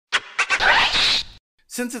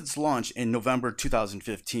Since its launch in November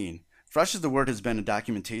 2015, Fresh is the Word has been a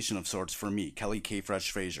documentation of sorts for me, Kelly K.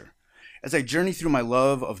 Fresh Frazier, as I journey through my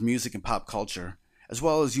love of music and pop culture, as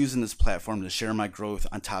well as using this platform to share my growth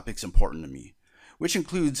on topics important to me, which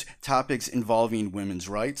includes topics involving women's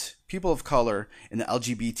rights, people of color, and the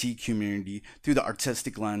LGBT community through the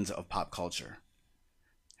artistic lens of pop culture.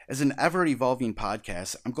 As an ever-evolving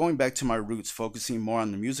podcast, I'm going back to my roots, focusing more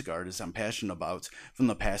on the music artists I'm passionate about from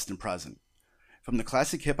the past and present. From the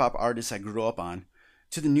classic hip-hop artists I grew up on,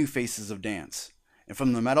 to the new faces of dance. And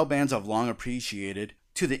from the metal bands I've long appreciated,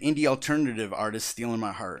 to the indie alternative artists stealing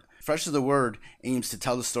my heart. Fresh is the Word aims to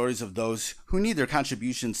tell the stories of those who need their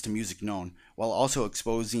contributions to music known, while also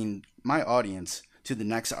exposing my audience to the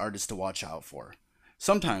next artist to watch out for.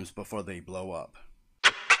 Sometimes before they blow up.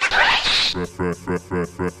 Fresh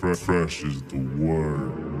is the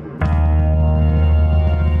word.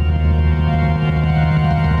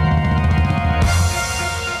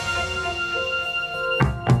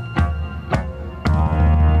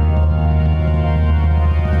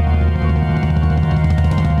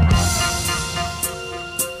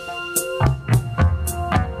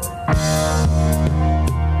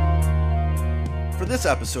 For this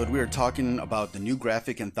episode, we are talking about the new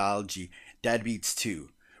graphic anthology, Deadbeats 2,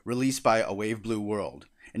 released by A Wave Blue World,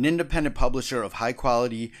 an independent publisher of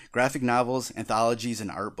high-quality graphic novels, anthologies, and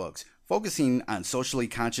art books, focusing on socially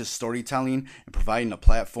conscious storytelling and providing a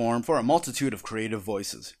platform for a multitude of creative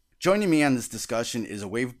voices. Joining me on this discussion is A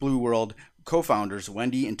Wave Blue World co-founders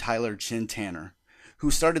Wendy and Tyler Chin Tanner, who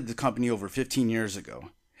started the company over 15 years ago.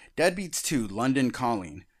 Deadbeats 2, London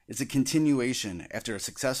Calling, is a continuation after a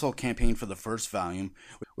successful campaign for the first volume,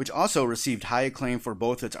 which also received high acclaim for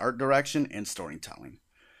both its art direction and storytelling.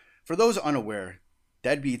 For those unaware,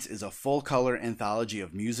 Deadbeats is a full-color anthology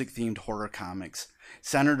of music-themed horror comics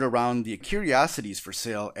centered around the curiosities for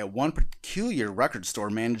sale at one peculiar record store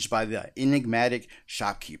managed by the enigmatic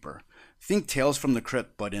shopkeeper. Think Tales from the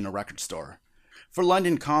Crypt, but in a record store. For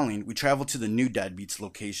London Calling, we travel to the new Deadbeats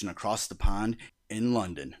location across the pond in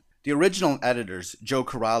London. The original editors, Joe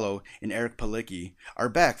Corallo and Eric Palicki, are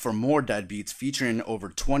back for more Deadbeats featuring over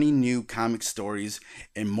 20 new comic stories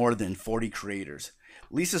and more than 40 creators.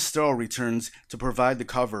 Lisa Stoll returns to provide the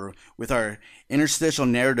cover with our interstitial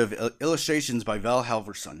narrative illustrations by Val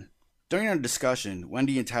Halverson. During our discussion,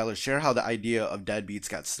 Wendy and Tyler share how the idea of Deadbeats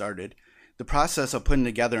got started, the process of putting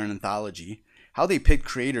together an anthology, how they picked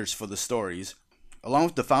creators for the stories, along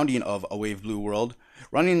with the founding of A Wave Blue World,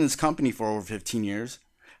 running this company for over 15 years,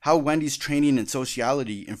 how Wendy's training in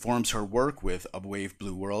sociology informs her work with A Wave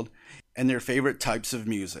Blue World, and their favorite types of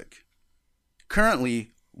music.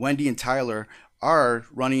 Currently, Wendy and Tyler are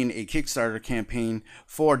running a Kickstarter campaign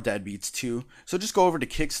for Deadbeats 2, so just go over to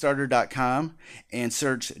Kickstarter.com and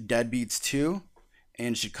search Deadbeats 2,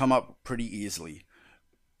 and it should come up pretty easily.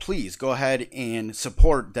 Please go ahead and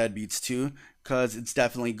support Deadbeats 2, because it's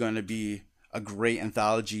definitely going to be a great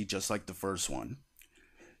anthology just like the first one.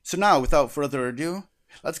 So now, without further ado,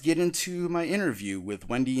 let's get into my interview with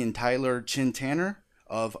Wendy and Tyler Chin Tanner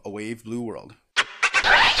of A Wave Blue World.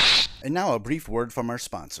 And now a brief word from our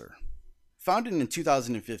sponsor. Founded in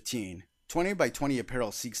 2015, 20 by 20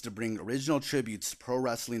 Apparel seeks to bring original tributes to pro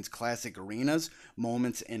wrestling's classic arenas,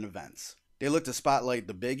 moments, and events. They look to spotlight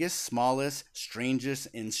the biggest, smallest, strangest,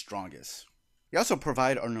 and strongest. They also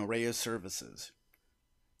provide an array of services.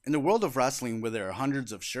 In the world of wrestling, where there are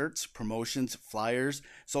hundreds of shirts, promotions, flyers,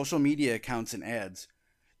 social media accounts, and ads,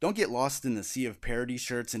 don't get lost in the sea of parody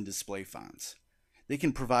shirts and display fonts. They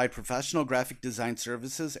can provide professional graphic design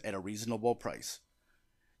services at a reasonable price.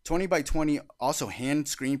 20 by 20 also hand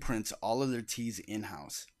screen prints all of their tees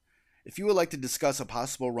in-house. If you would like to discuss a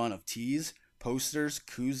possible run of tees, posters,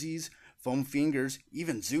 koozies, foam fingers,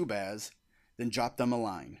 even Zubaz, then drop them a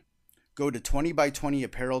line. Go to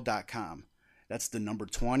 20by20apparel.com. That's the number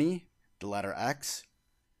 20, the letter X,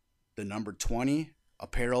 the number 20,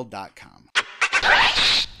 apparel.com.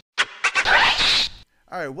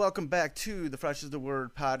 All right, welcome back to the Fresh is the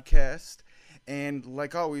Word podcast. And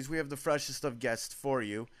like always, we have the freshest of guests for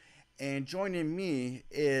you. And joining me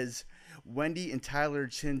is Wendy and Tyler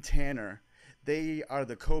Chin Tanner. They are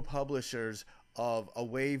the co-publishers of A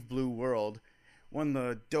Wave Blue World, one of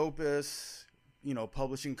the dopest,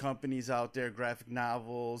 publishing companies out there, graphic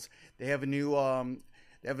novels. They have a new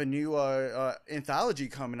anthology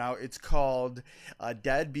coming out. It's called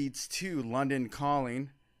Deadbeats 2, London Calling.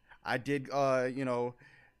 I did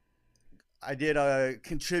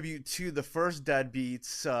contribute to the first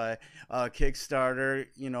Deadbeats Kickstarter,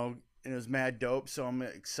 and it was mad dope, so I'm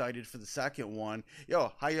excited for the second one.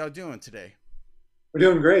 Yo, how y'all doing today? We're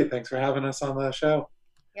doing great. Thanks for having us on the show.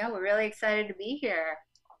 Yeah, we're really excited to be here.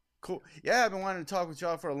 Cool. Yeah, I've been wanting to talk with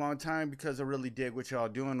y'all for a long time because I really dig what y'all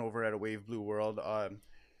doing over at a Wave Blue World.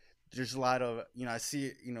 There's a lot of I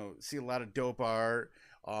see a lot of dope art,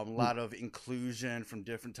 a lot of inclusion from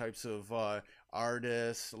different types of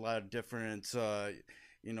artists, a lot of different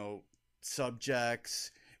you know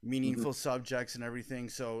subjects, Mhm. meaningful subjects, and everything.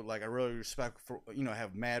 So like I really respect for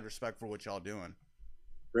have mad respect for what y'all doing.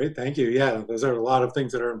 Great, thank you. Yeah, those are a lot of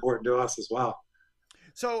things that are important to us as well.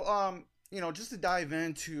 So just to dive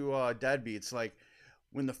into Deadbeats, like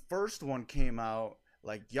when the first one came out,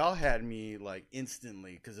 like y'all had me like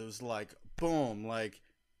instantly because it was like boom, like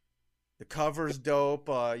the cover's dope.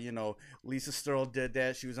 Lisa Sturl did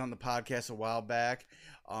that. She was on the podcast a while back.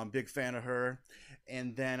 Big fan of her.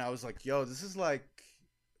 And then I was like, yo, this is like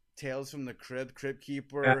Tales from the Crypt Yeah,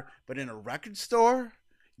 Keeper, but in a record store.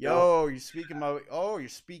 yeah. Yo, you're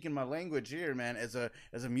speaking my language here, man. As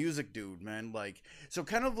a music dude, man. Like so,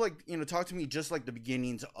 kind of like talk to me just like the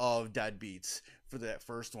beginnings of Dead Beats for that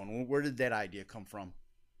first one. Where did that idea come from?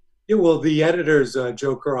 Yeah, well, the editors,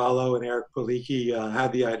 Joe Corallo and Eric Paliki,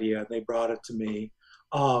 had the idea and they brought it to me.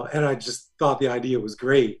 And I just thought the idea was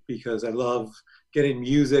great because I love getting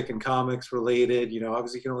music and comics related.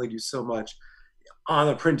 Obviously, you can only do so much on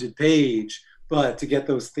a printed page, but to get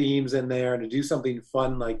those themes in there and to do something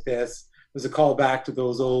fun like this was a call back to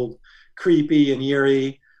those old creepy and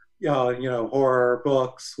eerie, horror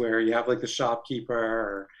books where you have like the shopkeeper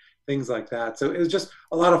or things like that. So it was just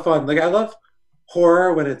a lot of fun. Like I love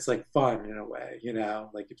horror when it's like fun in a way,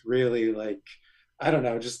 like it's really like, I don't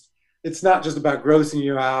know, just it's not just about grossing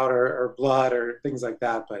you out or blood or things like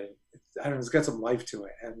that, but I don't know, it's got some life to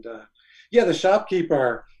it. And yeah, the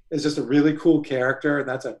shopkeeper is just a really cool character, and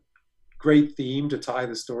that's a great theme to tie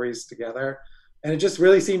the stories together. And it just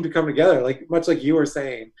really seemed to come together, like much like you were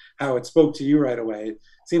saying, how it spoke to you right away. It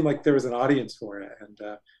seemed like there was an audience for it, and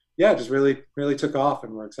yeah, it just really, really took off.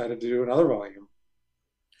 And we're excited to do another volume.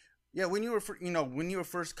 Yeah, when you were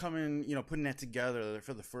first coming, putting that together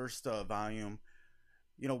for the first volume,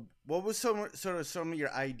 what was some of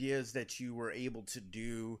your ideas that you were able to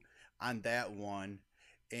do on that one,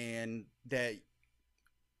 and that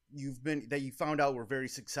you found out were very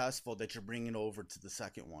successful that you're bringing over to the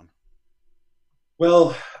second one.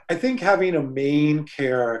 Well, I think having a main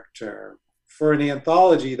character for an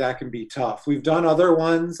anthology that can be tough. We've done other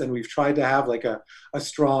ones and we've tried to have like a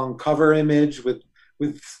strong cover image with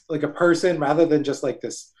like a person rather than just like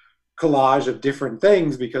this collage of different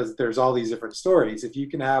things because there's all these different stories. If you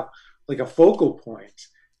can have like a focal point,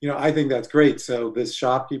 I think that's great. So this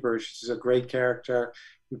shopkeeper, she's a great character.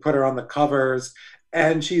 We put her on the covers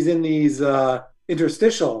and she's in these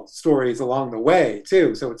interstitial stories along the way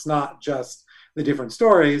too. So it's not just the different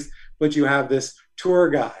stories, but you have this tour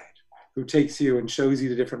guide who takes you and shows you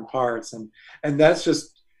the different parts, and that's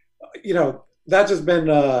just that's just been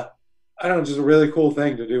I don't know, just a really cool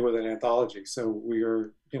thing to do with an anthology. So we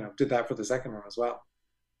were did that for the second one as well.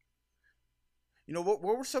 What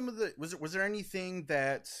were some of the was there anything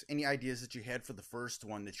that any ideas that you had for the first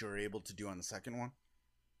one that you were able to do on the second one?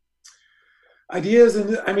 Ideas,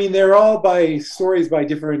 and I mean they're all by stories by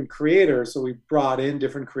different creators, so we brought in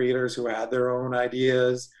different creators who had their own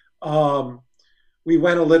ideas. We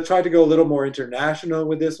tried to go a little more international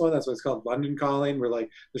with this one. That's why it's called London Calling, where like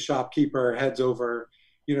the shopkeeper heads over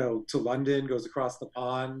to London, goes across the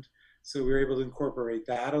pond, so we were able to incorporate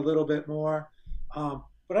that a little bit more.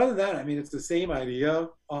 But other than that, I mean it's the same idea,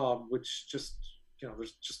 which just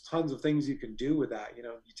there's just tons of things you can do with that. You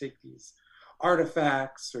take these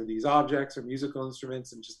artifacts or these objects or musical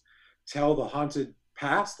instruments and just tell the haunted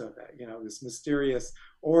past of it, this mysterious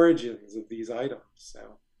origins of these items.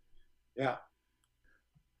 So yeah.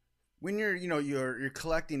 When you're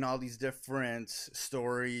collecting all these different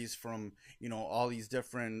stories from all these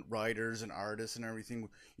different writers and artists and everything,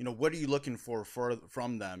 what are you looking for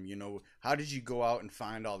from them? How did you go out and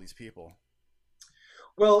find all these people?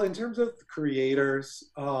 Well, in terms of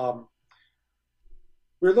creators,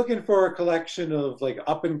 we're looking for a collection of like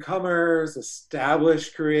up and comers,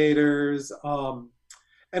 established creators,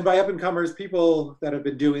 and by up and comers, people that have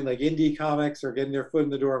been doing like indie comics or getting their foot in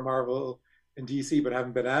the door at Marvel and DC, but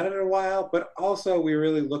haven't been at it in a while. But also, we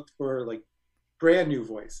really looked for like brand new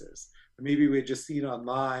voices. Maybe we had just seen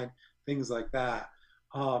online things like that.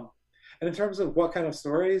 And in terms of what kind of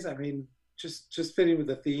stories, I mean, just fitting with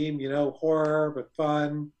the theme, horror but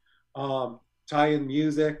fun, tie in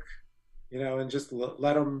music, and just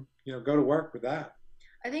let them, go to work with that.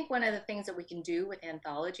 I think one of the things that we can do with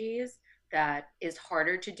anthologies that is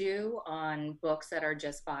harder to do on books that are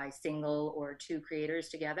just by single or two creators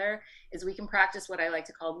together is we can practice what I like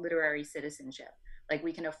to call literary citizenship. Like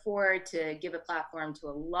we can afford to give a platform to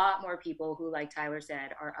a lot more people who, like Tyler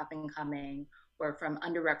said, are up and coming or from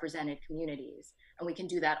underrepresented communities. And we can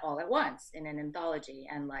do that all at once in an anthology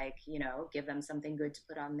and, like, you know, give them something good to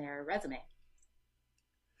put on their resume.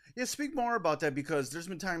 Yeah, speak more about that, because there's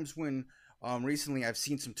been times when recently I've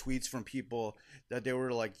seen some tweets from people that they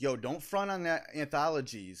were like, "Yo, don't front on that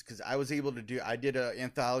anthologies," because I did an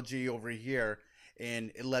anthology over here,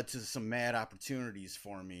 and it led to some mad opportunities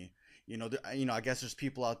for me. I guess there's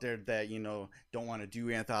people out there that don't want to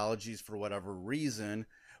do anthologies for whatever reason,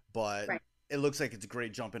 but Right. it looks like it's a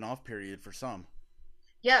great jumping off period for some.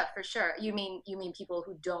 Yeah, for sure. You mean people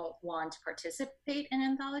who don't want to participate in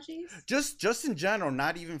anthologies? Just in general,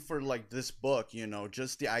 not even for like this book,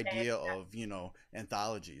 just the idea of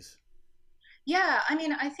anthologies. Yeah, I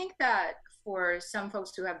mean, I think that for some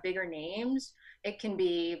folks who have bigger names, it can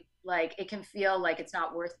be like, it can feel like it's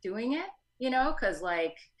not worth doing it, because,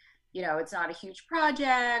 like, it's not a huge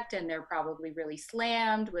project and they're probably really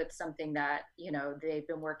slammed with something that, they've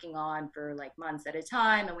been working on for like months at a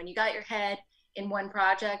time. And when you got your head in one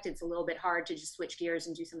project, it's a little bit hard to just switch gears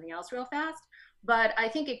and do something else real fast. But I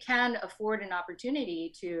think it can afford an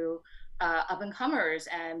opportunity to up and comers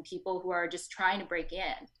and people who are just trying to break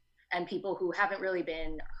in, and people who haven't really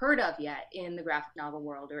been heard of yet in the graphic novel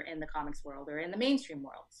world or in the comics world or in the mainstream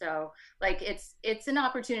world. So, like, it's an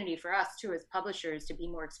opportunity for us too as publishers to be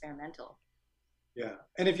more experimental. Yeah.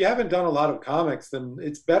 And if you haven't done a lot of comics, then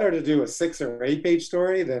it's better to do a 6 or 8 page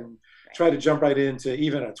story than Right. try to jump right into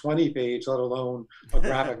even a 20 page, let alone a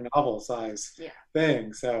graphic novel size Yeah.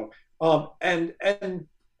 thing. So, and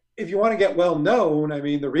if you want to get well known, I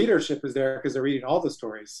mean, the readership is there because they're reading all the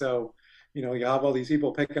stories. So, you have all these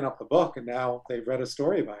people picking up the book and now they've read a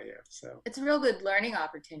story by you. So, It's a real good learning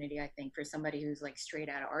opportunity, I think, for somebody who's like straight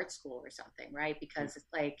out of art school or something, right? Because it's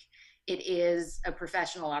like, it is a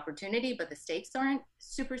professional opportunity, but the stakes aren't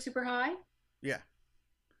super, super high. Yeah.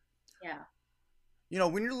 Yeah.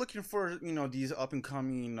 When you're looking for, these up and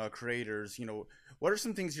coming creators, what are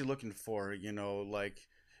some things you're looking for, like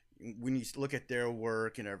when you look at their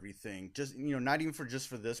work and everything, just, not even for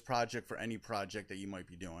this project, for any project that you might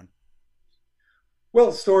be doing.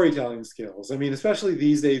 well, storytelling skills. I mean, especially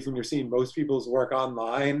these days when you're seeing most people's work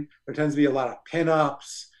online, there tends to be a lot of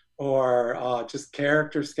pinups or just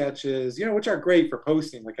character sketches, which are great for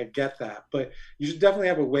posting. Like, I get that, but you should definitely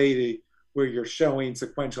have a way where you're showing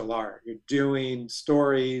sequential art. You're doing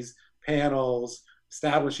stories, panels,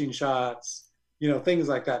 establishing shots, things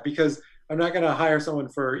like that. Because I'm not going to hire someone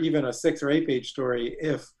for even a 6 or 8 page story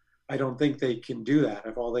if I don't think they can do that.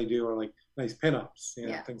 If all they do are like nice pinups,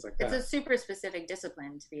 Yeah. things like It's a that. super specific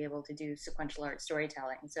discipline to be able to do sequential art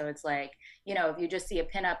storytelling. So it's like, if you just see a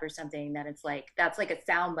pinup or something, then it's like, that's like a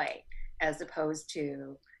soundbite as opposed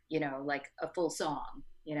to, like a full song,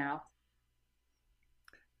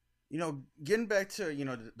 Getting back to,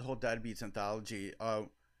 the whole Deadbeats anthology,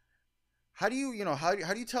 how do you, how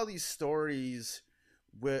do you tell these stories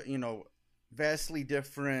with, vastly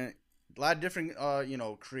different, a lot of different,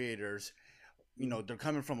 creators, they're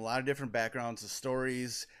coming from a lot of different backgrounds. The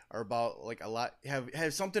stories are about like a lot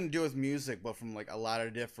have something to do with music, but from like a lot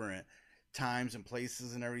of different times and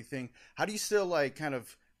places and everything. How do you still like kind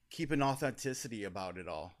of keep an authenticity about it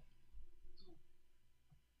all?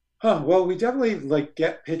 Huh, well, we definitely like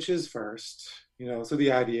get pitches first, so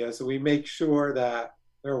the idea. So we make sure that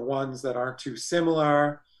there are ones that aren't too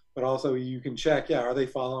similar, but also you can check, yeah, are they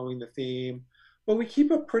following the theme? But we keep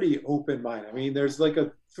a pretty open mind. I mean, there's like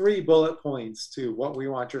a 3 bullet points to what we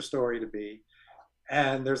want your story to be.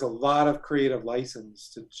 And there's a lot of creative license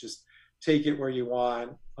to just take it where you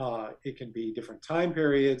want. It can be different time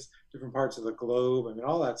periods, different parts of the globe. I mean,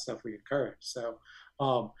 all that stuff we encourage. So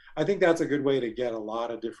I think that's a good way to get a lot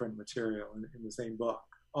of different material in the same book,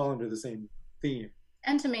 all under the same theme.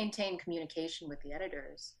 and to maintain communication with the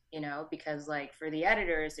editors, because, like, for the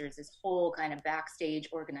editors, there's this whole kind of backstage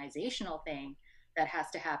organizational thing that has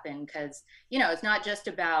to happen, because it's not just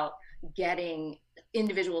about getting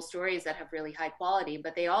individual stories that have really high quality,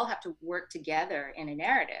 but they all have to work together in a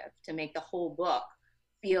narrative to make the whole book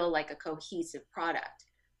feel like a cohesive product.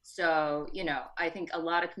 So, I think a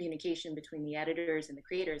lot of communication between the editors and the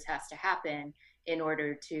creators has to happen in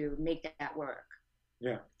order to make that work.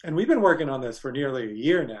 Yeah. And we've been working on this for nearly a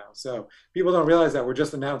year now. So people don't realize that we're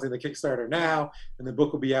just announcing the Kickstarter now, and the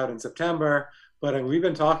book will be out in September. But we've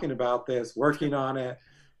been talking about this, working on it,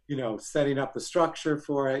 setting up the structure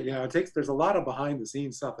for it. There's a lot of behind the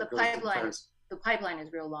scenes stuff The that goes into pipeline, first. the pipeline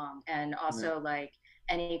is real long, and also, like,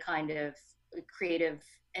 any kind of creative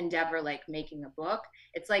endeavor like making a book,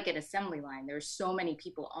 it's like an assembly line. There's so many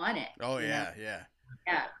people on it. Oh yeah, yeah.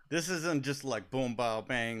 Yeah. This isn't just like boom, bow,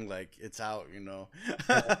 bang, like it's out, you know.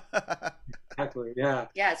 Yeah, exactly. Yeah.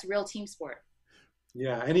 Yeah, it's a real team sport.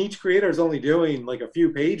 Yeah, and each creator is only doing like a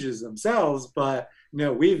few pages themselves, but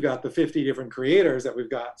we've got the 50 different creators that we've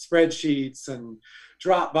got spreadsheets and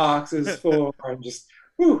drop boxes for, and just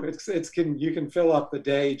it's can you can fill up the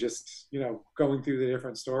day just going through the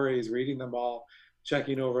different stories, reading them all,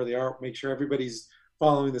 checking over the art, make sure everybody's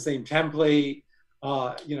following the same template,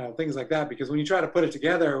 things like that. Because when you try to put it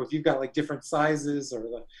together, if you've got like different sizes or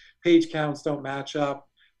the page counts don't match up,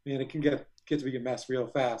 man, it can get to be a mess real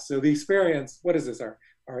fast. So the experience, what is this, our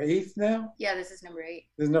eighth now? Yeah, this is number 8.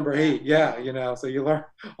 This is number Yeah. 8. Yeah, so you learn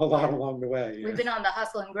a lot Yeah. along the way. We've been on the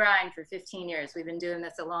hustle and grind for 15 years. We've been doing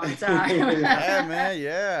this a long Yeah, time. man,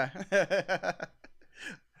 yeah.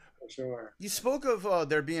 For sure. You spoke of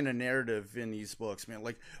there being a narrative in these books, man.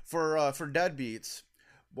 Like for Deadbeats,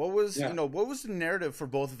 what was Yeah. what was the narrative for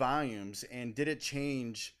both volumes, and did it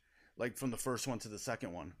change like from the first one to the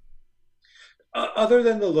second one? Other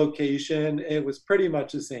than the location, it was pretty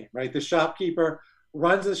much the same, right? The shopkeeper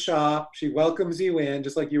runs a shop. She welcomes you in,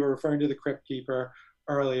 just like you were referring to the crypt keeper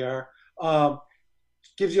earlier. Um,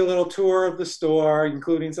 Gives you a little tour of the store,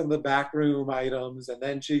 including some of the backroom items, and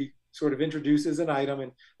then she sort of introduces an item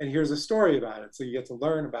and here's a story about it. So you get to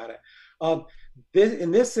learn about it. Um,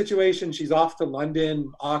 in this situation, she's off to London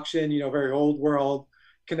auction, very old world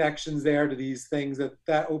connections there to these things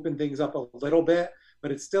that open things up a little bit,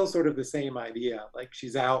 but it's still sort of the same idea. Like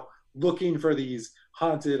she's out looking for these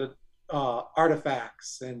haunted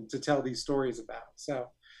artifacts and to tell these stories about. So,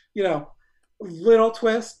 little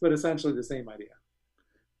twist, but essentially the same idea.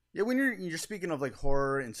 Yeah, when you're speaking of like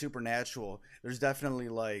horror and supernatural, there's definitely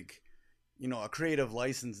like, a creative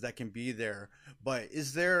license that can be there. But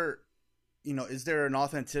is there an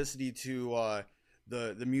authenticity to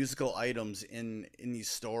the musical items in these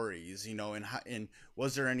stories, and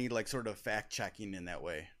was there any like sort of fact checking in that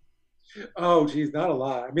way? Oh, geez, not a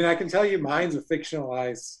lot. I mean, I can tell you mine's a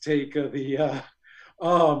fictionalized take of the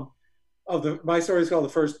um, my story is called The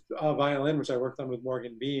First Violin, which I worked on with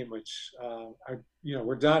Morgan Bean, which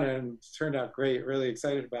we're done and it's turned out great. Really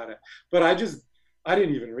excited about it. But I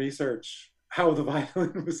didn't even research how the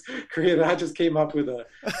violin was created. I just came up with a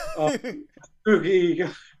spooky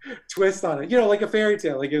twist on it. Like a fairy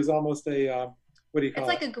tale. Like it was almost a what do you It's call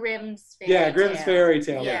like it? a Grimm's Yeah, fairy Grimm's tale. fairy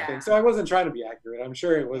tale Yeah. thing. So I wasn't trying to be accurate. I'm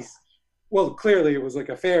sure it was. Yeah. Well, clearly it was like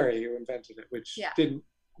a fairy who invented it, which Yeah.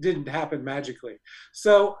 didn't happen magically.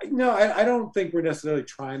 So no, I don't think we're necessarily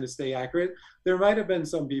trying to stay accurate. There might have been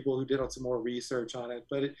some people who did some more research on it,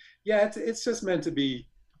 but it's just meant to be,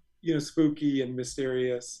 spooky and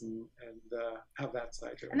mysterious and have that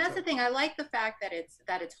side to it. And that's So, the thing. I like the fact that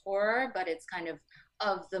it's horror, but it's kind of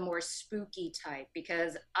the more spooky type,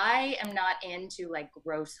 because I am not into like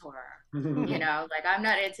gross horror. Like I'm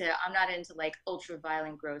not into like ultra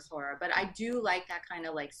violent gross horror, but I do like that kind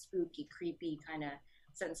of like spooky, creepy kind of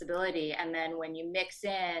sensibility. And then when you mix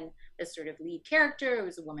in this sort of lead character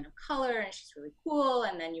who's a woman of color and she's really cool,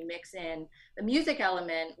 and then you mix in the music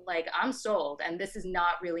element, like I'm sold. And this is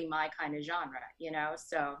not really my kind of genre.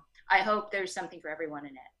 So I hope there's something for everyone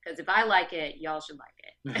in it, because if I like it, y'all should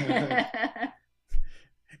like it.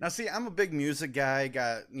 Now, see, I'm a big music guy.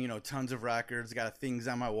 Got tons of records. Got things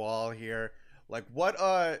on my wall here. Like, what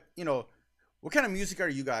kind of music are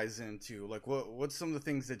you guys into? Like, what's some of the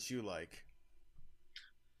things that you like?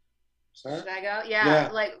 Sorry? Should I go? Yeah, Yeah.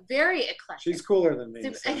 like very eclectic. She's cooler than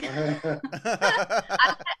me. So.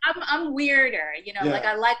 I'm weirder, Yeah. like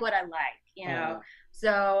I like what I like. Uh,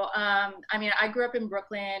 So, I mean, I grew up in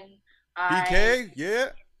Brooklyn. BK, yeah.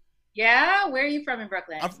 Yeah, where are you from in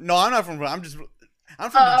Brooklyn? No, I'm not from. I'm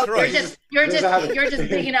from Oh, Detroit. you're He's out just of- you're just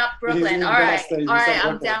bigging up Brooklyn. He's All right, invested. all He's right, from I'm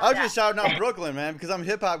Brooklyn. down. I with was just that. shouting out Brooklyn, man, because I'm a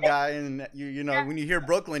hip hop guy, and when you hear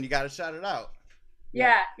Brooklyn, you got to shout it out.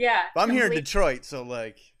 Yeah. But I'm here in complete- Detroit, so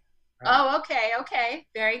like, Oh, okay.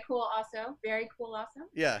 Very cool. Also, very cool. Also.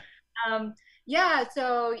 yeah. Yeah,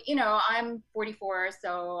 so I'm 44,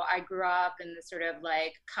 so I grew up in the sort of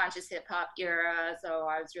like conscious hip hop era. So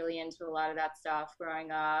I was really into a lot of that stuff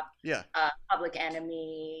growing up. Yeah. Public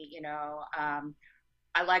Enemy,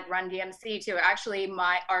 I like Run DMC too. Actually,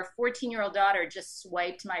 our 14-year-old daughter just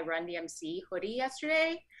swiped my Run DMC hoodie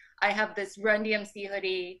yesterday. I have this Run DMC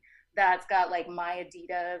hoodie that's got like my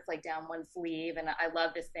Adidas like down one sleeve, and I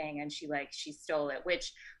love this thing, and she stole it,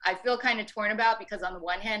 which I feel kind of torn about, because on the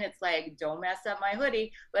one hand it's like, don't mess up my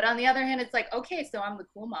hoodie, but on the other hand it's like, okay, so I'm the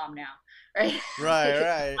cool mom now, right?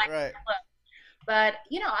 Right. But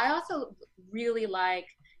I also really like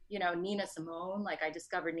Nina Simone. Like I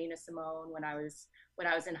discovered Nina Simone when I was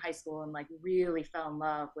in high school, and like really fell in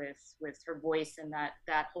love with her voice and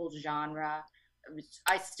that whole genre.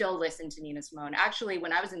 I still listen to Nina Simone. Actually,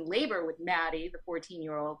 when I was in labor with Maddie, the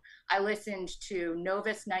 14-year-old, I listened to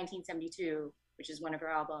Novus 1972, which is one of her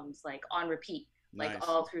albums, like on repeat, like Nice.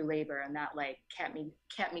 all through labor, and that like kept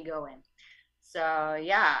me going. So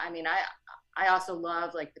yeah, I mean, I also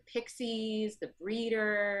love like the Pixies, the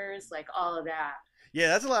Breeders, like all of that. Yeah,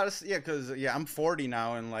 that's a lot of yeah, cause yeah, I'm 40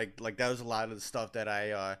 now, and like that was a lot of the stuff that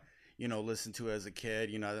I listened to as a kid.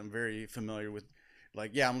 You know, I'm very familiar with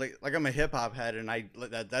like yeah, I'm like I'm a hip hop head, and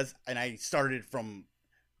that's and I started from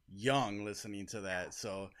young listening to that.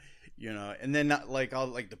 So and then not, like all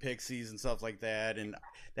like the Pixies and stuff like that, and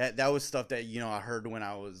that was stuff that I heard when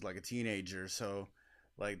I was like a teenager. So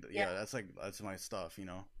like Yeah, yeah, that's my stuff.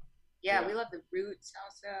 yeah, Yeah. we love the Roots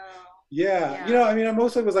also. Yeah, Yeah, I mean, I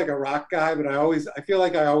mostly was like a rock guy, but I feel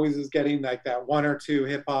like I always was getting like that one or two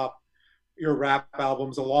hip hop, your rap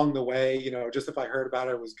albums along the way. Just if I heard about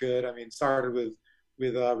it, it was good. I mean, started with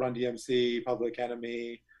Run DMC, Public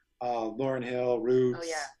Enemy, Lauryn Hill, oh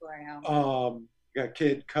yeah, Roots. Lauryn Hill. Got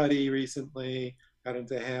Kid Cudi recently. Got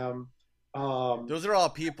into him. Um, Those are all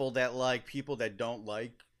people that don't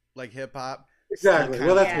like hip hop still exactly.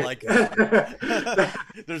 Well, kind of that's Yeah, like hip hop. me.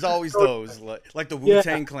 There's always those like the Wu Yeah,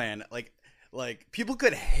 Tang Clan. Like people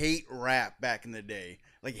could hate rap back in the day,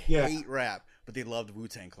 like yeah, hate rap, but they loved Wu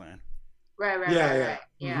Tang Clan. right, right, yeah, right, yeah. right.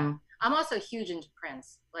 Yeah, Hmm. I'm also huge into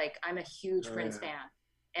Prince. Like, I'm a huge Oh Prince yeah, fan,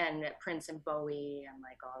 and Prince and Bowie and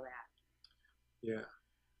like all that. yeah.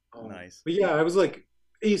 Nice. But yeah, I was like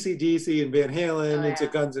AC/DC and Van Oh Halen, into yeah,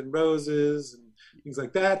 Guns N' Roses and things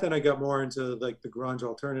like that. Then I got more into like the grunge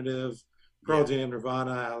alternative, Pearl Yeah. Jam,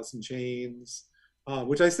 Nirvana, Alice in Chains,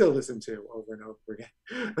 which I still listen to over and over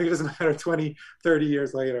again. Like it doesn't matter, 20, 30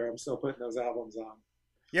 years later, I'm still putting those albums on.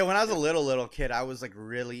 Yeah, when I was a little kid, I was like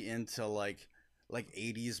really into like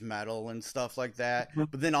 80s metal and stuff like that. Mhm.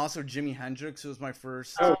 But then also Jimi Hendrix was my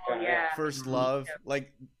Oh oh yeah, yeah. yeah, first Hmm. love.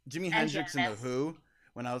 Like Jimi and Hendrix and the Janis. Who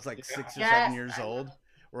when I was like Yeah. 6 or 7 Yes, years I old love.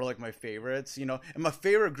 were like my favorites. And my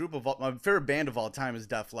favorite band of all time is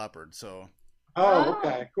Def Leppard. So Oh, Oh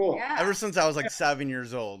okay, cool. yeah, ever since I was like 7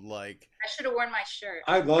 years old, like I should have worn my shirt.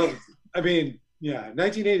 I loved, I mean, yeah,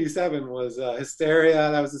 1987 was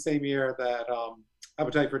Hysteria. That was the same year that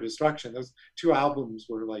Appetite for Destruction. Those two albums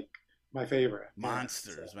were like my favorite. Yeah.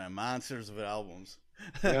 So, monsters, man, monsters of albums.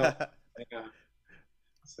 yeah, yeah.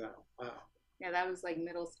 So, wow. Yeah, that was like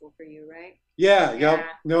middle school for you, right? Yeah, yep. Yeah,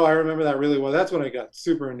 No, I remember that really well. That's when I got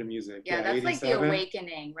super into music. yeah, Yeah, that's like the 87.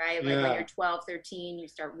 awakening, right? Like when Yeah. you're 12, 13, you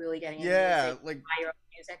start really getting into Yeah, music, like buy your own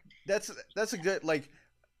music. that's a good like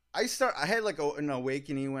I had like an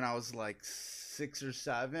awakening when I was like 6 or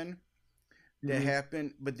 7 that Mhm.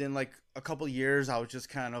 happened, but then like a couple years I was just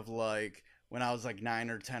kind of like when I was like 9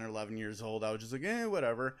 or 10 or 11 years old, I was just like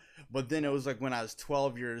whatever. But then it was like when I was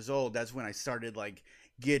 12 years old, that's when I started like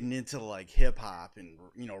getting into like hip hop and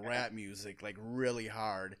rap music like really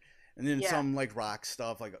hard, and then Yeah. some like rock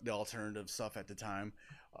stuff like the alternative stuff at the time,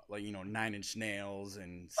 like 9 Inch Nails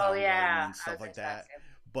and Oh Soundgarden yeah, and I stuff was like into that that. too.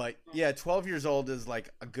 But Mm. yeah, 12 years old is like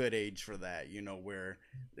a good age for that, where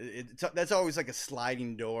that's always like a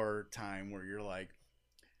sliding door time where you're like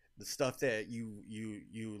the stuff that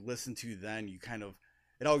you listen to then you kind of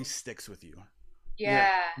it always sticks with you. Yeah.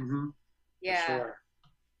 Yeah, Hmm. For yeah. sure.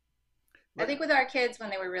 I think with our kids when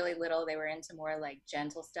they were really little, they were into more like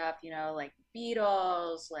gentle stuff, like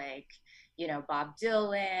Beatles, like, Bob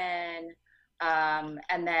Dylan.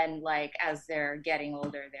 And then like as they're getting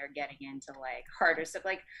older, they're getting into like harder stuff.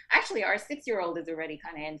 Like actually our 6-year-old is already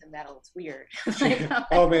kind of into metal. It's weird. Like,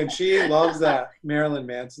 Oh man, she loves that Marilyn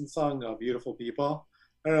Manson song, Beautiful People.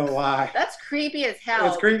 I don't know why. that's creepy as It's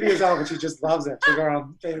hell creepy as hell, but she just loves it. She'll go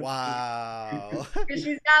around. Wow. because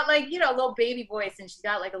she's got like, a little baby voice and she's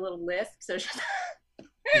got like a little lisp. So she's,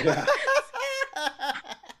 Yeah.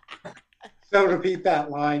 Don't repeat that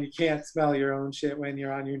line. You can't smell your own shit when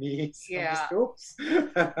you're on your knees. I'm yeah. just, oops.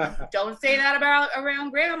 Yeah, Don't say that about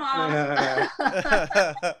around grandma.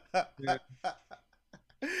 yeah,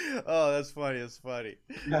 Oh, that's funny. That's funny.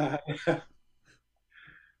 yeah.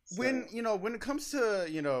 When So, when it comes to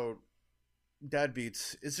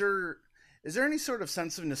Deadbeats, is there any sort of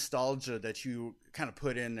sense of nostalgia that you kind of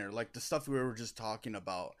put in there, like the stuff we were just talking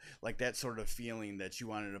about, like that sort of feeling that you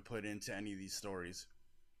wanted to put into any of these stories?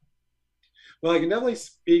 well, I can definitely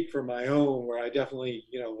speak for my own, where I definitely,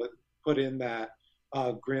 put in that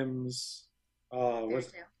Grimm's, Fairy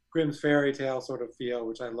what's tale. Grimm's fairy tale sort of feel,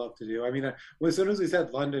 which I love to do. I mean, well, as soon as we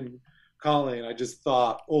said London Calling, I just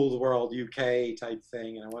thought old world UK type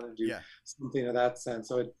thing, and I wanted to do Yeah. something of that sense.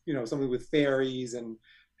 So something with fairies and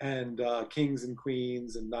kings and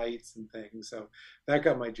queens and knights and things. So that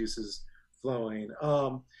got my juices flowing.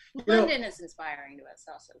 London is inspiring to us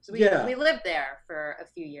also. So Yeah, we lived there for a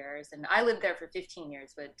few years, and I lived there for 15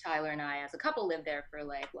 years, but Tyler and I, as a couple, lived there for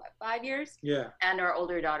like what 5 years, yeah. and our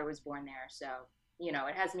older daughter was born there, so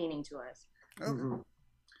it has meaning to us. Okay.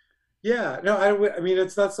 Yeah, no, I mean,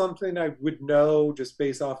 it's not something I would know just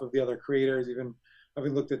based off of the other creators. Even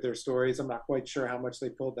having looked at their stories, I'm not quite sure how much they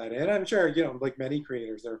pulled that in. I'm sure, like many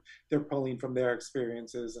creators, they're pulling from their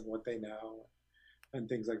experiences and what they know and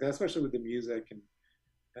things like that, especially with the music and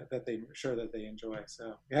that they sure that they enjoy.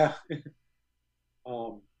 So yeah,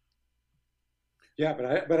 um, yeah.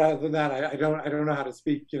 But other than that, I don't know how to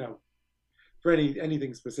speak, for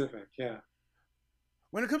anything specific. Yeah.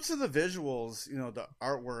 When it comes to the visuals, the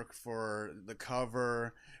artwork for the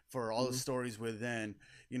cover, for all the Mhm. stories within,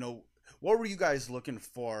 what were you guys looking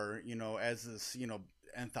for, as this,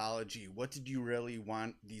 anthology? What did you really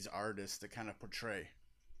want these artists to kind of portray?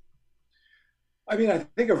 I mean, I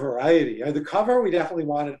think a variety. The cover, we definitely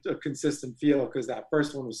wanted a consistent feel because that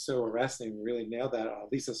first one was so arresting. We really nailed that.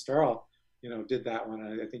 Lisa Sterl, did that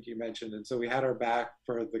one. I think you mentioned, and so we had her back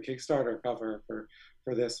for the Kickstarter cover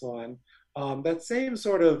for this one. That same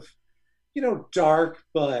sort of, dark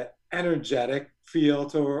but energetic feel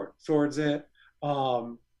towards it.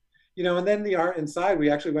 And then the art inside, we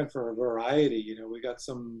actually went for a variety. We got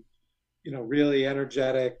some, really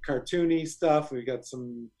energetic, cartoony stuff. We got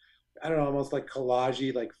some, I don't know, almost like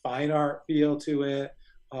collagey, like fine art feel to it.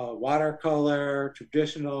 Watercolor,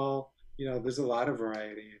 traditional. There's a lot of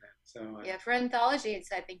variety in it. So Yeah, for anthology,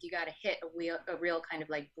 I think you got to hit a real kind of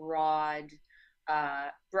like broad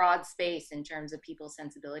space in terms of people's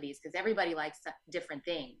sensibilities because everybody likes different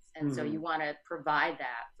things, and so you want to provide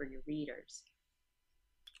that for your readers.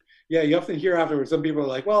 Yeah, you often hear afterwards some people are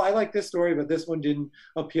like, "Well, I like this story, but this one didn't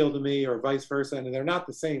appeal to me," or vice versa, and they're not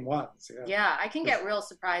the same ones. Yeah, I can get real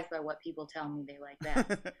surprised by what people tell me they like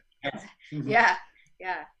that. Mhm. Yeah,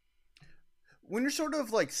 yeah. When you're sort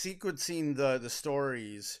of like sequencing the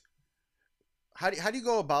stories, how do you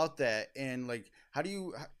go about that, and like how do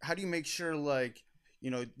you make sure, like,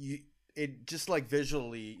 you it just like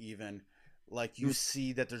visually, even like you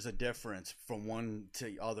see that there's a difference from one to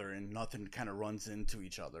the other and nothing kind of runs into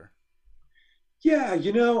each other? Yeah,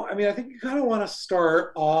 I mean, I think you kind of want to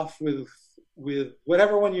start off with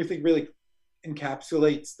whatever one you think really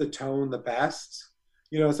encapsulates the tone the best.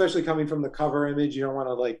 Especially coming from the cover image, you don't want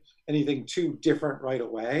to like anything too different right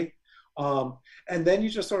away. And then you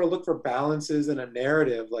just sort of look for balances in a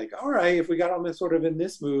narrative. Like, all right, if we got them sort of in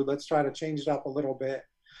this mood, let's try to change it up a little bit,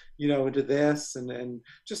 into this, and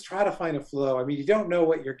just try to find a flow. I mean, you don't know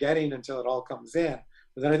what you're getting until it all comes in.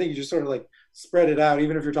 But then I think you just sort of like spread it out,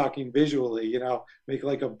 even if you're talking visually, make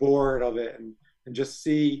like a board of it and just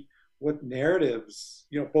see what narratives,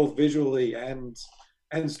 both visually and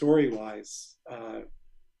story wise,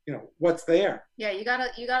 what's there. Yeah, you got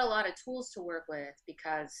a lot of tools to work with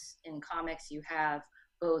because in comics you have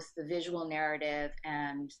both the visual narrative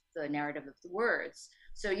and the narrative of the words.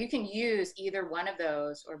 So you can use either one of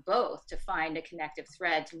those or both to find a connective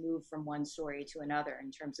thread to move from one story to another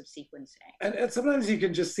in terms of sequencing. And sometimes you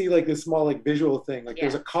can just see like this small like visual thing. Like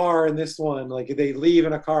there's Yeah. a car in this one, like they leave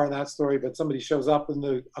in a car in that story, but somebody shows up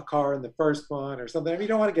in a car in the first one or something. I mean, you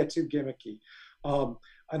don't want to get too gimmicky. Um,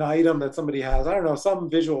 an item that somebody has, I don't know, some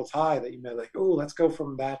visual tie that you may like, oh, let's go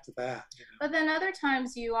from that to that. But then other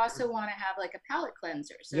times you also want to have like a palette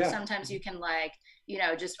cleanser. So Yeah. sometimes you can like,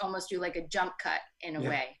 just almost do like a jump cut in a Yeah.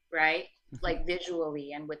 way, right? Like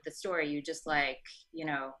visually and with the story, you just like,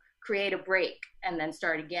 create a break and then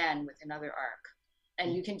start again with another arc.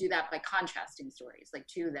 And you can do that by contrasting stories, like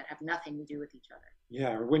two that have nothing to do with each other.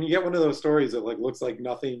 Yeah, or when you get one of those stories that like looks like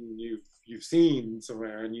nothing you've seen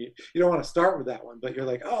somewhere, and you don't want to start with that one, but you're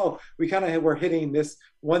like, oh, we're hitting this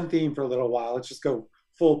one theme for a little while. Let's just go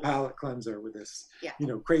full palette cleanser with this, Yeah.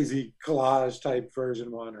 Crazy collage type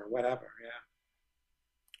version one or whatever. Yeah.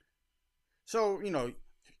 So,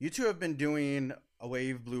 you two have been doing A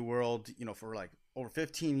Wave Blue World, for like over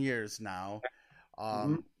 15 years now.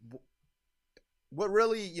 What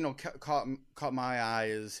really, caught my eye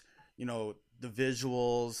is, the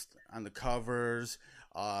visuals on the covers,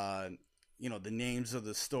 the names of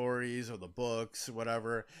the stories or the books,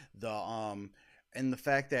 whatever, and the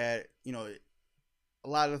fact that, a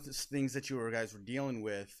lot of the things that guys were dealing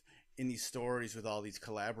with in these stories with all these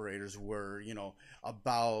collaborators were,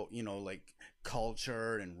 about, like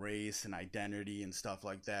culture and race and identity and stuff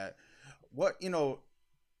like that.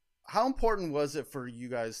 How important was it for you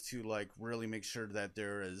guys to like really make sure that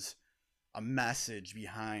there is a message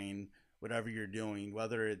behind whatever you're doing,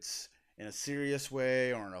 whether it's in a serious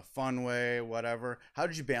way or in a fun way, whatever? How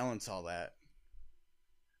did you balance all that?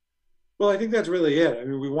 Well, I think that's really it. I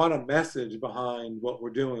mean, we want a message behind what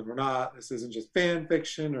we're doing. We're not, this isn't just fan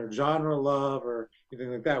fiction or genre love or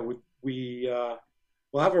anything like that.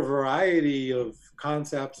 We'll have a variety of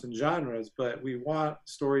concepts and genres, but we want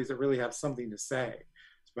stories that really have something to say.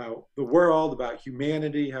 It's about the world, about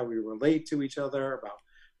humanity, how we relate to each other, about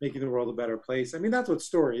making the world a better place. I mean, that's what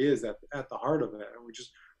story is at the heart of it. And we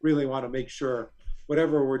just really want to make sure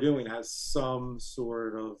whatever we're doing has some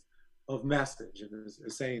sort of message and is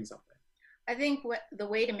saying something. I think what the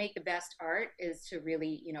way to make the best art is to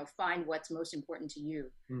really, find what's most important to you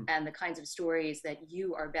and the kinds of stories that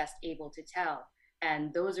you are best able to tell.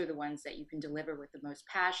 And those are the ones that you can deliver with the most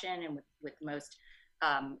passion and with the most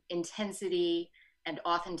intensity and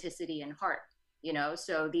authenticity and heart.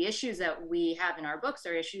 So the issues that we have in our books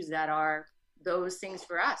are issues that are those things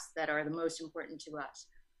for us that are the most important to us.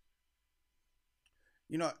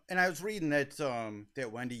 And I was reading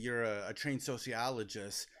that Wendy, you're a trained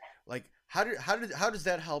sociologist. Like, how does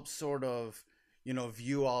that help sort of,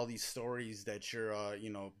 view all these stories that you're,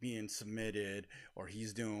 being submitted or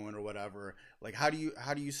he's doing or whatever? Like, how do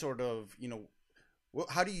you sort of,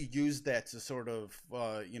 how do you use that to sort of,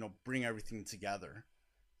 bring everything together?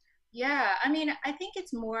 Yeah, I mean, I think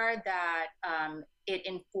it's more that it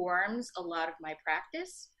informs a lot of my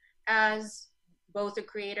practice as both a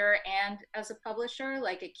creator and as a publisher.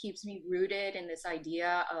 Like, it keeps me rooted in this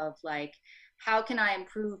idea of like, how can I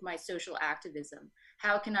improve my social activism?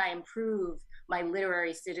 How can I improve my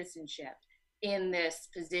literary citizenship in this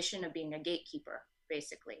position of being a gatekeeper,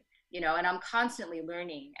 basically? And I'm constantly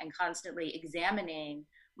learning and constantly examining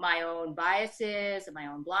my own biases and my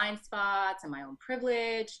own blind spots and my own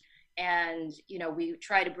privilege. And, we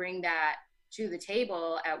try to bring that to the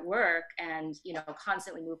table at work and,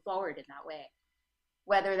 constantly move forward in that way.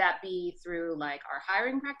 Whether that be through like our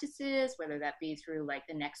hiring practices, whether that be through like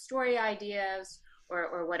the next story ideas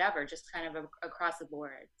or whatever, just kind of across the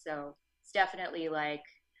board. So it's definitely like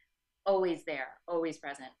always there, always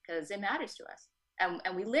present, because it matters to us.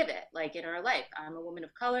 And we live it like in our life. I'm a woman of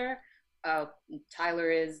color. Tyler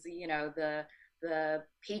is, the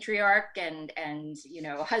patriarch and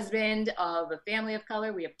husband of a family of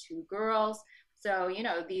color. We have 2 girls. So,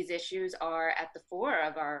 these issues are at the fore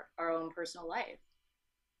of our own personal life.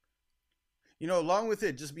 Along with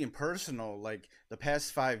it just being personal, like the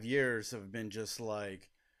past 5 years have been just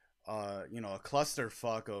like, a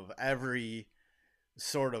clusterfuck of every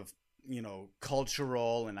sort of,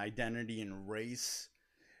 cultural and identity and race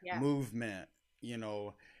movement,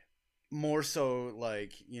 more so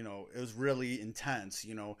like, it was really intense.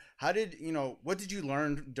 What did you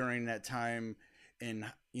learn during that time? And,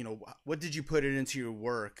 what did you put it into your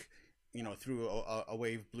work, through a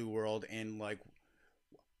Wave Blue World, and like,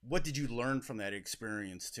 what did you learn from that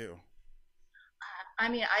experience too? I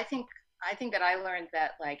mean, I think that I learned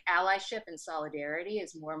that like allyship and solidarity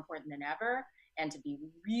is more important than ever, and to be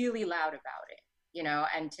really loud about it,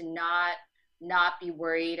 and to not be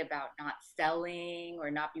worried about not selling or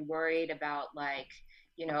not be worried about like,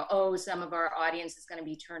 oh, some of our audience is going to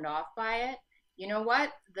be turned off by it. You know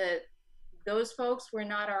what? Those folks were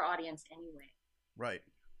not our audience anyway. Right.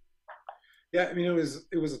 Yeah, I mean,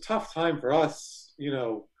 it was a tough time for us,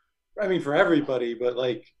 I mean, for everybody, but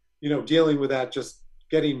like, dealing with that, just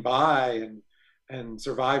getting by and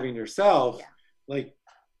surviving yourself, like,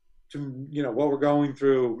 to, what we're going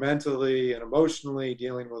through mentally and emotionally,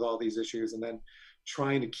 dealing with all these issues, and then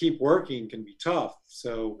trying to keep working can be tough.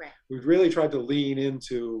 So we've really tried to lean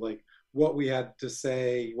into like what we had to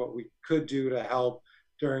say, what we could do to help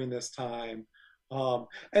during this time,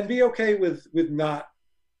 and be okay with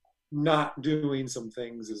not doing some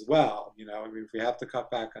things as well. I mean, if we have to cut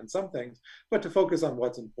back on some things, but to focus on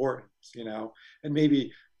what's important, and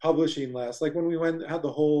maybe publishing less. Like when we had the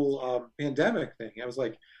whole pandemic thing, I was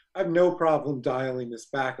like, I have no problem dialing this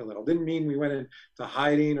back a little. Didn't mean we went into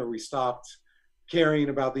hiding or we stopped caring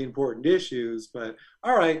about the important issues, but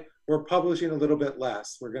all right, we're publishing a little bit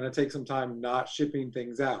less. We're going to take some time not shipping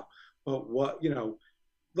things out. But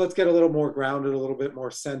let's get a little more grounded, a little bit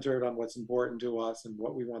more centered on what's important to us and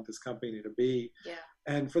what we want this company to be. Yeah.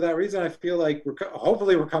 And for that reason, I feel like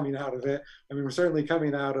hopefully we're coming out of it. I mean, we're certainly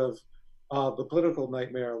coming out of the political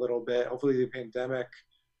nightmare a little bit, hopefully the pandemic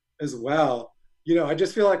as well. I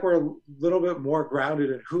just feel like we're a little bit more grounded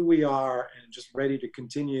in who we are and just ready to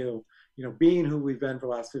continue, being who we've been for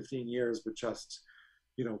the last 15 years, but just,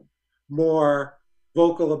 more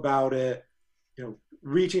vocal about it,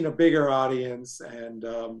 reaching a bigger audience and,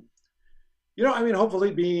 I mean,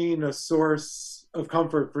 hopefully being a source of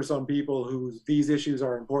comfort for some people who these issues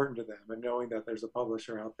are important to them, and knowing that there's a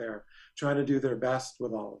publisher out there trying to do their best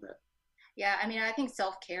with all of it. Yeah, I mean, I think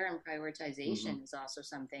self-care and Hmm. prioritization is also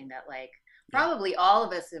something that like Yeah. probably all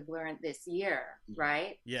of us have learned this year,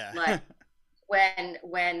 right? Yeah. Like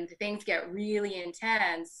when things get really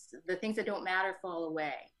intense, the things that don't matter fall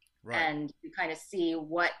away, Right. and you kind of see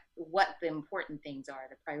what the important things are,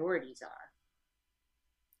 the priorities are.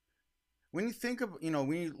 When you think of,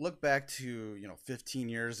 when you look back to, 15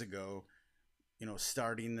 years ago,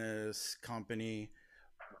 starting this company,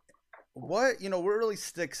 what really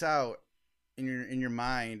sticks out in your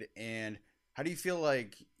mind, and how do you feel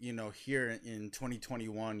like, here in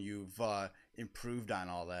 2021 you've improved on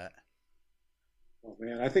all that? Oh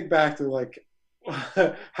man, I think back to like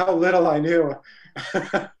how little I knew.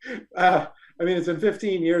 I mean, it's been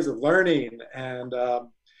 15 years of learning, and I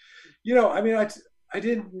mean, I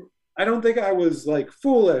didn't, I don't think I was like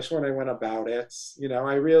foolish when I went about it.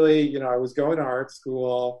 I really, I was going to art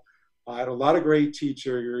school. I had a lot of great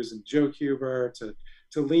teachers and Joe Huber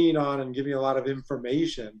to lean on and give me a lot of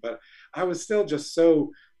information, but I was still just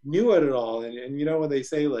so new at it all. And when they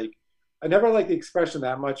say like, I never like the expression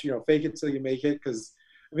that much, fake it till you make it, because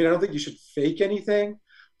I mean, I don't think you should fake anything.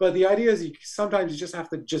 But the idea is sometimes you just have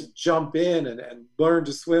to just jump in and learn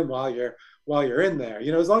to swim while you're in there.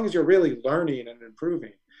 As long as you're really learning and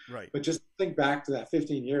improving. Right. But just think back to that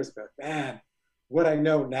 15 years ago, man, what I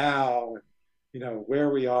know now, and where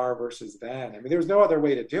we are versus then. I mean, there was no other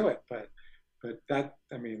way to do it, but that,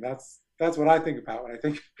 I mean, that's what I think about when I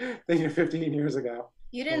think of 15 years ago.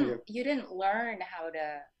 You What do didn't you? you didn't learn how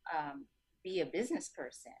to be a business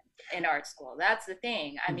person in art school. That's the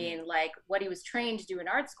thing. I Mhm. mean, like what he was trained to do in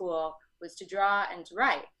art school was to draw and to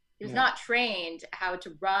write. He was Yeah, not trained how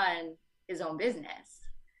to run his own business.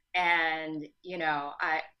 And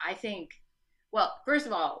I think, well, first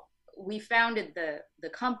of all, we founded the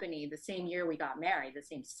company the same year we got married, the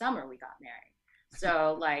same summer we got married.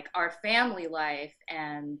 So like our family life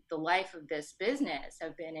and the life of this business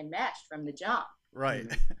have been enmeshed from the jump. Right.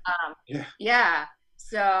 mhm. Um, Yeah, yeah.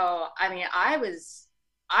 So I mean, I was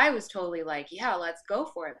totally like, yeah, let's go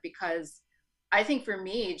for it, because I think for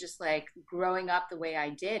me, just like growing up the way I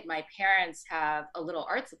did, my parents have a little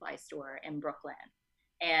art supply store in Brooklyn.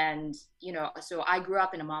 And, so I grew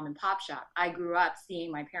up in a mom and pop shop. I grew up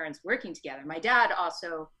seeing my parents working together. My dad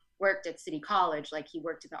also worked at City College, like he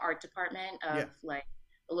worked in the art department Yeah. of like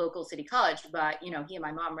the local city college. But, he and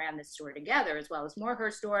my mom ran this store together, as well as more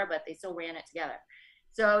her store, but they still ran it together.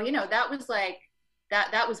 So, that was like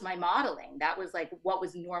that was my modeling. That was like what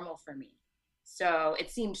was normal for me. So it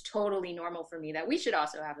seemed totally normal for me that we should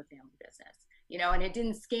also have a family business, and it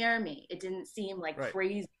didn't scare me. It didn't seem like Right.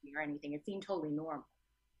 crazy or anything. It seemed totally normal.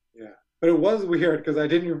 yeah. But it was weird because I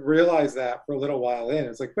didn't even realize that for a little while in.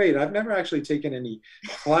 It's like, wait, I've never actually taken any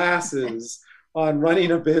classes on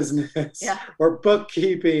running a business Yeah. or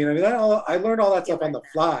bookkeeping. I mean, I learned all that You stuff on learned the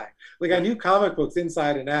that. fly. Like I Right. knew comic books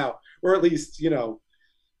inside and out, or at least,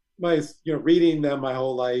 my reading them my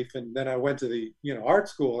whole life, and then I went to the art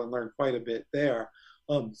school and learned quite a bit there.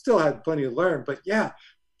 Still had plenty to learn, but yeah,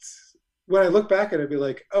 when I look back at it, I'd be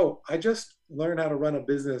like, oh, I just learned how to run a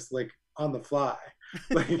business like on the fly,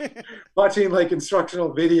 like watching like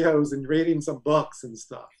instructional videos and reading some books and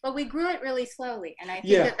stuff. But we grew it really slowly, and I think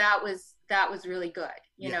Yeah, that was really good,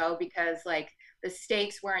 Yeah. because like the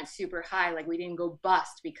stakes weren't super high. Like we didn't go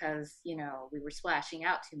bust because we were splashing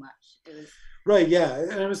out too much. It was right. Yeah,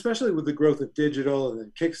 and especially with the growth of digital and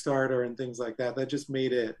then Kickstarter and things like that, that just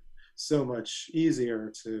made it so much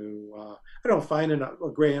easier to I don't find a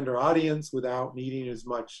grander audience without needing as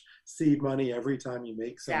much seed money every time you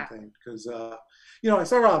make exactly. something, because I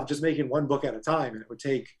started off just making one book at a time, and it would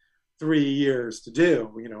take 3 years to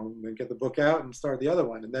do, and then get the book out and start the other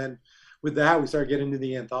one. And then with that, we started getting into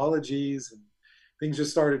the anthologies, and things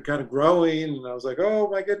just started kind of growing. And I was like, oh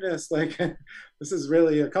my goodness, like this is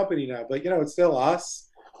really a company now. But it's still us.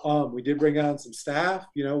 We did bring on some staff.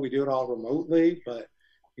 We do it all remotely, but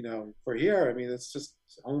for here, I mean, it's just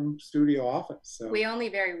home studio office. So We only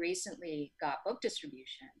very recently got book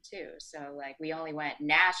distribution too. So like we only went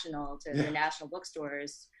national to the yeah, national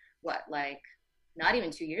bookstores, what, like not even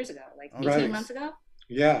 2 years ago, like Oh, 18 right, months ago.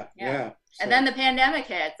 yeah, Yeah. yeah. And So then the pandemic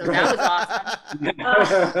hit, so that right. was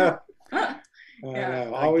awesome. I Yeah.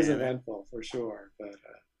 know, God always damn it. eventful for sure. But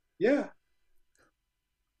yeah,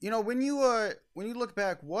 When you look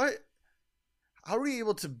back, how were you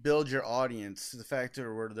able to build your audience to the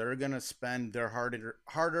factor where they're gonna spend their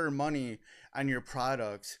harder money on your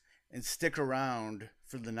products and stick around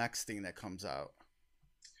for the next thing that comes out?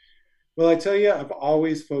 well, I tell you, I've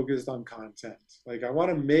always focused on content. Like, I want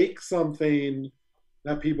to make something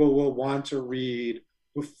that people will want to read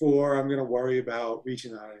before I'm going to worry about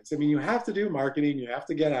reaching the audience. I mean, you have to do marketing, you have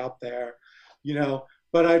to get out there, you know,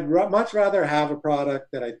 but much rather have a product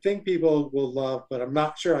that I think people will love, but I'm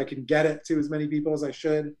not sure I can get it to as many people as I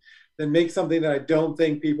should, than make something that I don't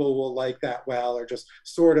think people will like that well, or just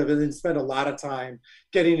sort of, and then spend a lot of time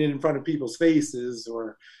getting it in front of people's faces,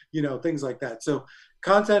 or, things like that. So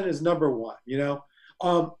content is number one,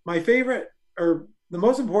 my favorite, or the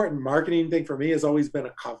most important marketing thing for me has always been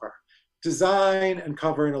a cover. Design and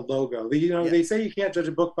cover and a logo. They say you can't judge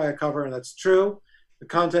a book by a cover, and that's true. The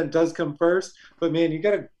content does come first, but man, you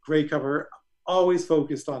got a great cover. Always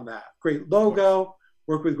focused on that. Great logo.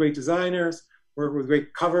 Work with great designers. Work with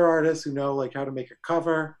great cover artists who know like how to make a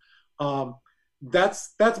cover.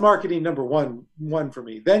 That's marketing number one for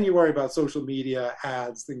me. Then you worry about social media,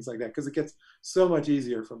 ads, things like that, because it gets so much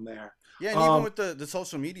easier from there. Yeah, and even with the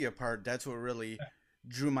social media part, that's what really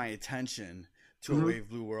drew my attention to A Wave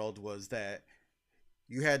Blue World, was that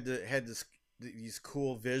you had these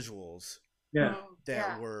cool visuals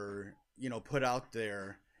that were put out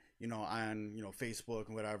there on Facebook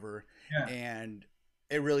and whatever, and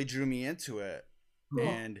it really drew me into it.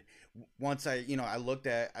 And once I looked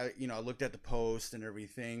at the post and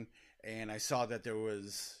everything, and I saw that there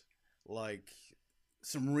was like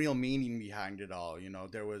some real meaning behind it all.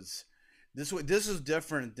 There was this was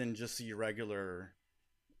different than just your regular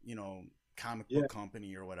comic book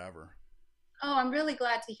company or whatever. Oh, I'm really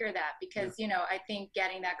glad to hear that, because I think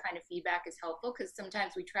getting that kind of feedback is helpful, because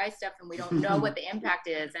sometimes we try stuff and we don't know what the impact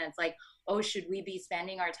is, and it's like, oh, should we be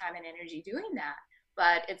spending our time and energy doing that?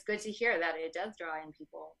 But it's good to hear that it does draw in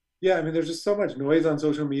people. Yeah, I mean, there's just so much noise on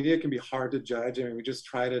social media. It can be hard to judge. I mean, we just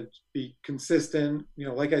try to be consistent.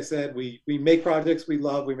 Like I said, we make projects we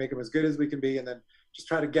love, we make them as good as we can be, and then just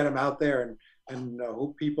try to get them out there and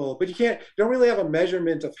hope people. But you don't really have a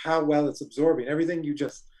measurement of how well it's absorbing. Everything you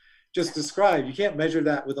just described, you can't measure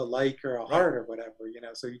that with a like or a heart or whatever.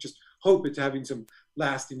 So you just hope it's having some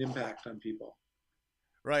lasting impact on people.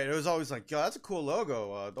 Right. It was always like, yo, that's a cool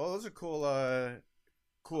logo. Those are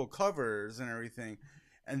cool covers and everything.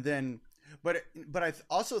 And then, but I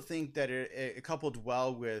also think that it coupled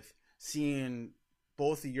well with seeing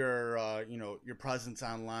both of your your presence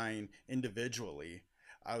online individually.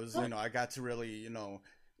 I got to really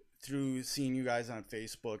through seeing you guys on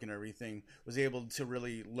Facebook and everything, was able to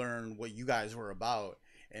really learn what you guys were about,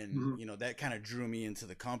 and that kind of drew me into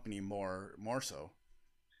the company more so.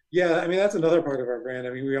 Yeah, I mean, that's another part of our brand.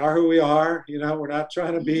 I mean, we are who we are. We're not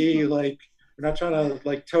trying to be like. We're not trying to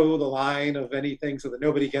like toe the line of anything so that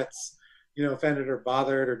nobody gets, offended or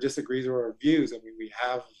bothered or disagrees with our views. I mean, we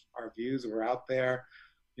have our views. We're out there.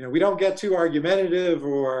 We don't get too argumentative,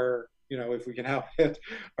 or, if we can help it,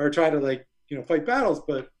 or try to like, fight battles,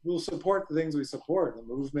 but we'll support the things we support, the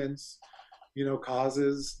movements,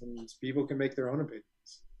 causes, and people can make their own opinions.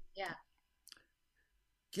 Yeah.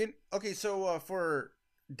 So for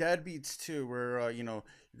Deadbeats 2, we're, you're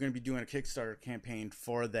going to be doing a Kickstarter campaign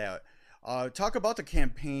for that. Talk about the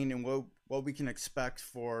campaign and what we can expect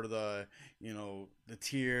for the the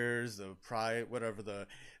tiers, the price, whatever the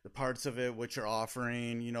parts of it, what you're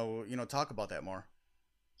offering. Talk about that more.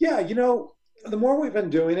 Yeah, the more we've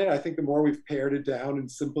been doing it, I think the more we've pared it down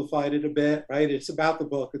and simplified it a bit. Right? It's about the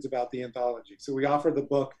book. It's about the anthology. So we offer the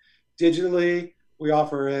book digitally. We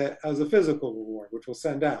offer it as a physical reward, which we'll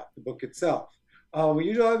send out, the book itself. We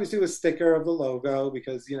usually always do a sticker of the logo,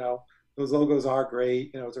 because those logos are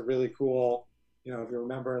great. It's a really cool, if you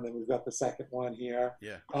remember, and then we've got the second one here.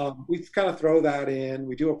 Yeah. We kind of throw that in.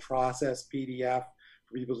 We do a process PDF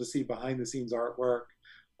for people to see behind the scenes artwork.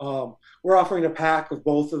 We're offering a pack of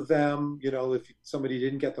both of them, if somebody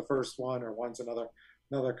didn't get the first one or wants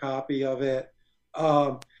another copy of it.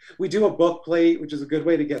 We do a book plate, which is a good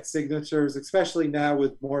way to get signatures, especially now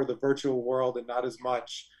with more of the virtual world and not as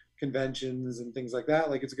much conventions and things like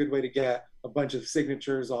that. Like, it's a good way to get a bunch of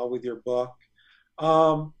signatures all with your book.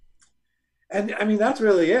 And I mean, that's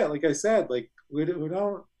really it. Like I said, like we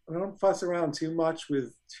don't fuss around too much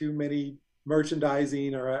with too many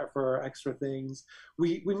merchandising or for extra things.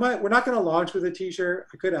 We're not going to launch with a t-shirt.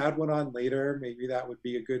 I could add one on later. Maybe that would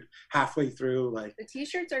be a good halfway through. Like, the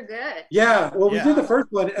t-shirts are good. Yeah. Well, we did the first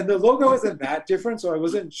one, and the logo isn't that different, so I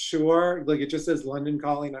wasn't sure. Like, it just says London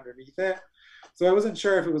Calling underneath it. So I wasn't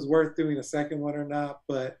sure if it was worth doing a second one or not,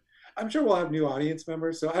 but I'm sure we'll have new audience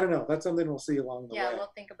members. So I don't know. That's something we'll see along the way. Yeah,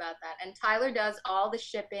 we'll think about that. And Tyler does all the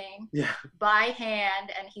shipping by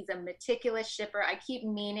hand, and he's a meticulous shipper. I keep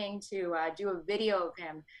meaning to do a video of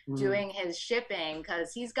him doing his shipping,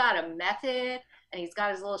 because he's got a method, and he's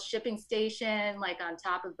got his little shipping station like on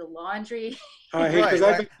top of the laundry. I hate, because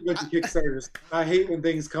I've been with the Kickstarters. I hate when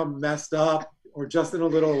things come messed up or just in a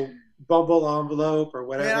little bubble envelope or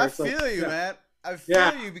whatever. Man, I feel you, man. I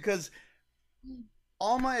feel you, because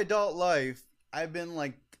all my adult life, I've been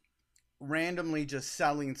like randomly just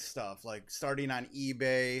selling stuff, like starting on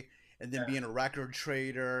eBay and then being a record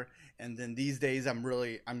trader, and then these days I'm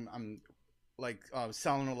like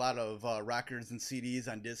selling a lot of records and CDs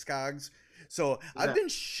on Discogs. So I've been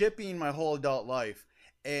shipping my whole adult life,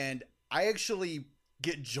 and I actually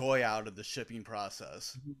get joy out of the shipping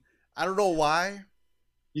process. I don't know why.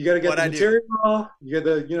 You got to get the material, you get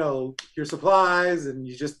the, your supplies, and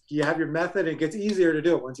you have your method. It gets easier to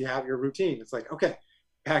do it once you have your routine. It's like, okay,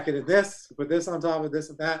 pack it in this, put this on top of this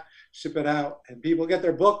and that, ship it out, and people get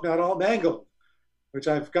their book not all mangled, which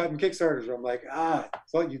I've gotten Kickstarters where I'm like,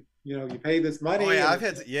 so you pay this money. Oh yeah,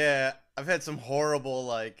 I've had some horrible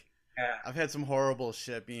I've had some horrible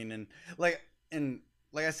shipping, and like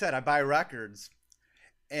I said, I buy records,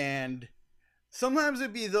 and sometimes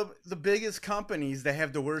it'd be the biggest companies that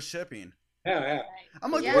have the worst shipping. Yeah.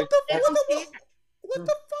 I'm like, what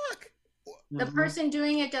the fuck? The person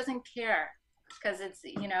doing it doesn't care because it's,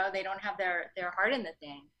 they don't have their heart in the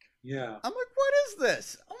thing. Yeah. I'm like, what is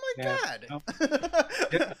this? Oh my God.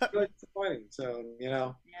 It's really disappointing. So,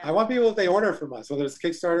 I want people, if they order from us, whether it's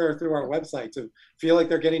Kickstarter or through our website, to feel like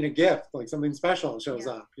they're getting a gift, like something special shows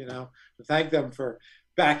up, to thank them for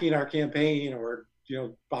backing our campaign or,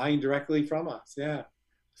 buying directly from us. Yeah.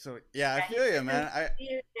 So, I feel you, man.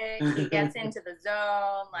 He gets into the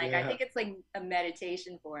zone. I think it's like a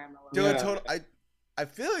meditation for him a little bit. I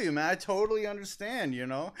feel you, man. I totally understand, It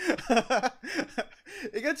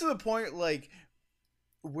got to the point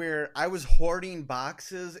where I was hoarding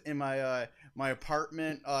boxes in my my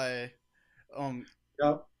apartment over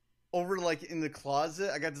in the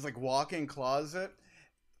closet. I got this walk-in closet,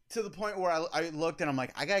 to the point where I looked and I'm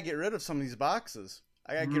like, I gotta get rid of some of these boxes.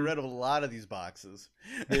 I gotta get rid of a lot of these boxes.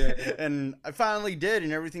 Yeah. And I finally did,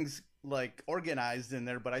 and everything's organized in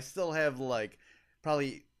there, but I still have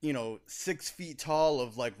probably 6 feet tall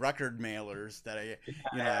of record mailers that I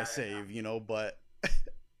save, but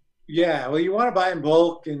yeah, well, you want to buy in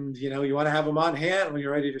bulk, and you want to have them on hand when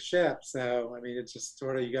you're ready to ship. So I mean, it's just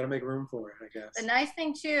sort of, you got to make room for it, I guess. The nice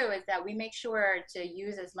thing too is that we make sure to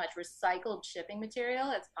use as much recycled shipping material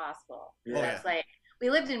as possible. Yeah. So that's we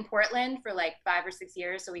lived in Portland for 5 or 6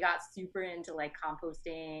 years, so we got super into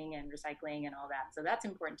composting and recycling and all that. So that's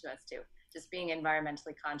important to us too, just being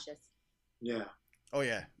environmentally conscious. Yeah. Oh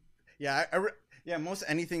yeah, yeah. Most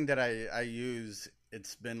anything that I use,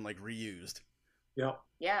 it's been reused. Yeah.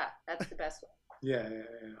 Yeah, that's the best one. Yeah.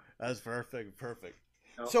 That's perfect.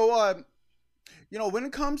 Yep. So, when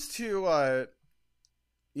it comes to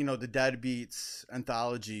the Deadbeats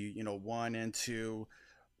anthology, 1 and 2,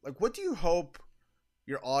 what do you hope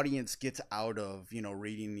your audience gets out of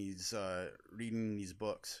reading these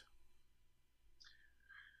books?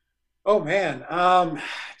 Oh man,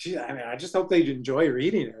 I just hope they enjoy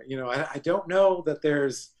reading it. I don't know that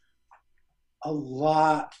there's a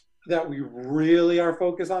lot that we really are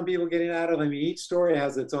focused on people getting out of. I mean, each story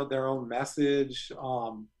has their own message.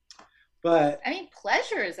 But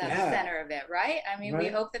pleasure is at the center of it, right? We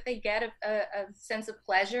hope that they get a sense of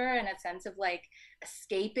pleasure and a sense of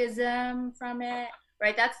escapism from it,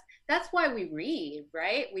 right? That's why we read,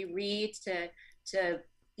 right? We read to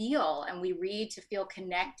feel, and we read to feel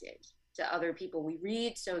connected to other people. We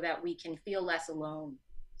read so that we can feel less alone.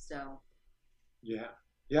 So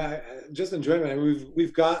just enjoyment.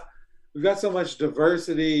 We've got so much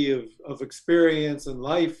diversity of experience and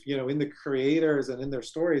life, in the creators and in their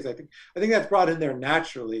stories. I think that's brought in there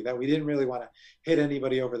naturally, that we didn't really want to hit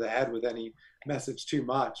anybody over the head with any message too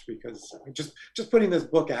much, because just putting this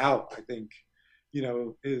book out, I think,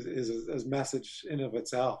 is a message in of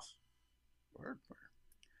itself. Word.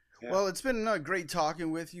 Yeah. Well, it's been great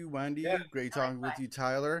talking with you, Wendy. Yeah. Great talking with you,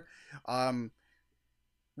 Tyler.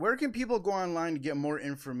 Where can people go online to get more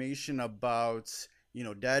information about,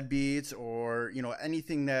 Deadbeats, or,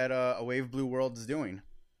 anything that A Wave Blue World is doing?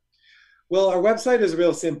 Well, our website is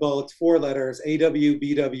real simple. It's 4 letters,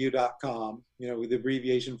 awbw.com, with the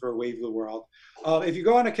abbreviation for A Wave Blue World. If you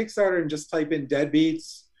go on a Kickstarter and just type in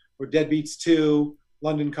Deadbeats or Deadbeats 2,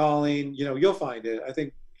 London Calling, you'll find it. I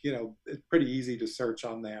think, it's pretty easy to search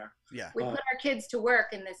on there. Yeah. We put our kids to work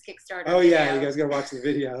in this Kickstarter video. Yeah, you guys got to watch the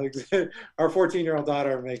video. Our 14-year-old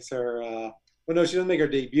daughter makes her, well, no, she doesn't make her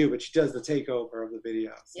debut, but she does the takeover of the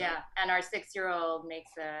video. So. Yeah, and our 6-year-old makes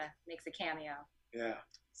a cameo. Yeah,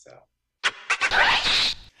 so.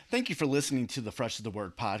 Thank you for listening to the Fresh is the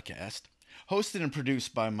Word podcast, hosted and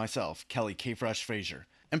produced by myself, Kelly K. Fresh Frazier.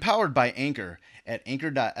 Empowered by Anchor at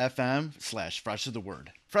anchor.fm/Fresh is the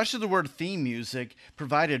Word. Fresh is the Word theme music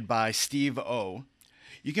provided by Steve O.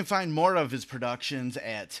 You can find more of his productions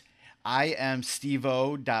at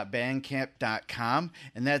iamstevo.bandcamp.com,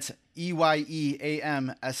 and that's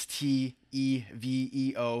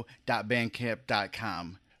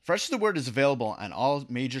EYEAMSTEVEO.bandcamp.com. Fresh to the Word is available on all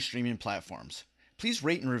major streaming platforms. Please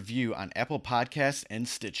rate and review on Apple Podcasts and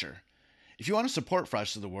Stitcher. If you want to support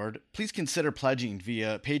Fresh to the Word, please consider pledging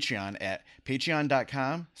via Patreon at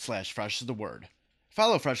patreon.com/freshtotheword.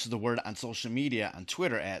 Follow Fresh to the Word on social media on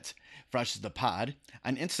Twitter at Fresh to the Pod,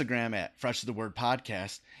 on Instagram at Fresh to the Word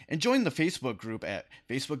Podcast, and join the Facebook group at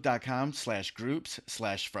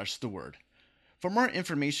facebook.com/groups/Fresh to the Word. For more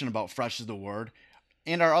information about Fresh to the Word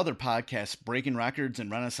and our other podcasts, Breaking Records and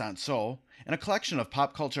Renaissance Soul, and a collection of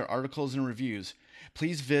pop culture articles and reviews,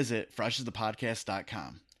 please visit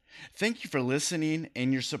freshtothepodcast.com. Thank you for listening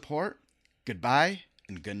and your support. Goodbye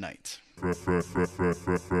and good night. Fresh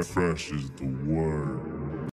is the word.